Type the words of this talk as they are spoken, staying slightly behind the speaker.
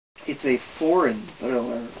It's a foreign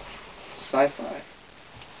thriller, sci-fi.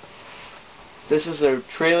 This is a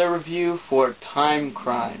trailer review for Time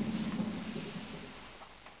Crimes.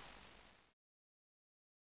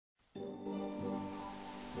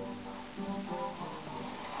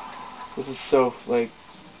 This is so, like,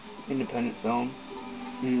 independent film.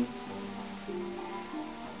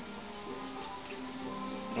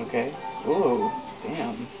 Okay. Whoa,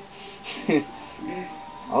 damn.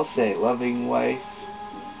 I'll say loving wife.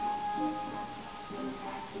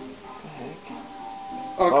 What the heck?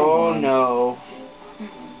 Oh no.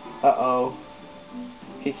 Uh-oh.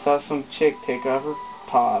 He saw some chick take off her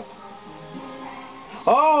top.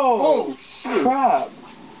 Oh! Shoot. Crap!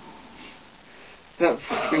 That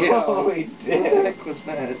Holy dick. What the heck was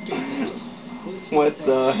that? What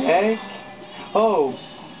the heck? Oh.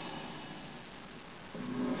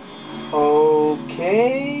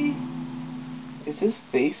 Okay. Is his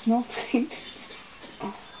face melting?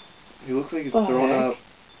 He looks like he's The thrown heck? up.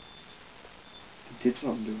 He did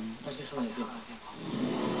something to him.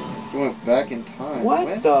 He went back in time.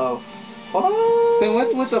 What the fuck? Then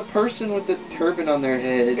what's with the person with the turban on their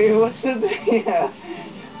head? It wasn't. Yeah.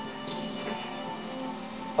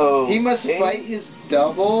 Oh. He must fight his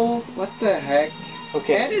double? What the heck?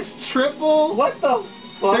 Okay. And his triple? What the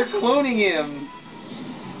fuck? They're cloning him.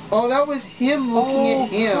 Oh, that was him looking at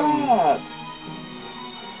him. Crap.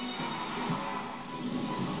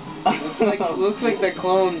 Looks like the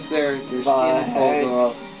clones there. Their skin falls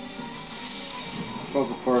off.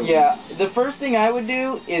 Falls apart. Yeah, the first thing I would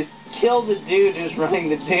do is kill the dude who's running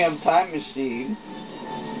the damn time machine.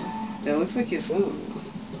 It looks like his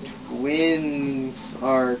twins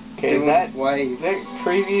are doing his wife. That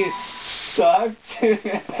preview sucked.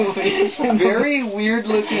 Very weird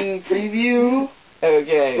looking preview.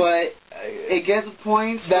 Okay. But it gets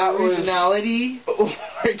points for originality.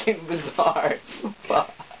 Freaking bizarre.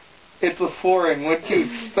 It's a foreign. What do you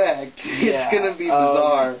expect? Yeah. It's gonna be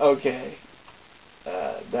bizarre. Okay.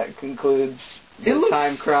 That concludes the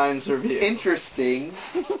Time Crimes review. Interesting.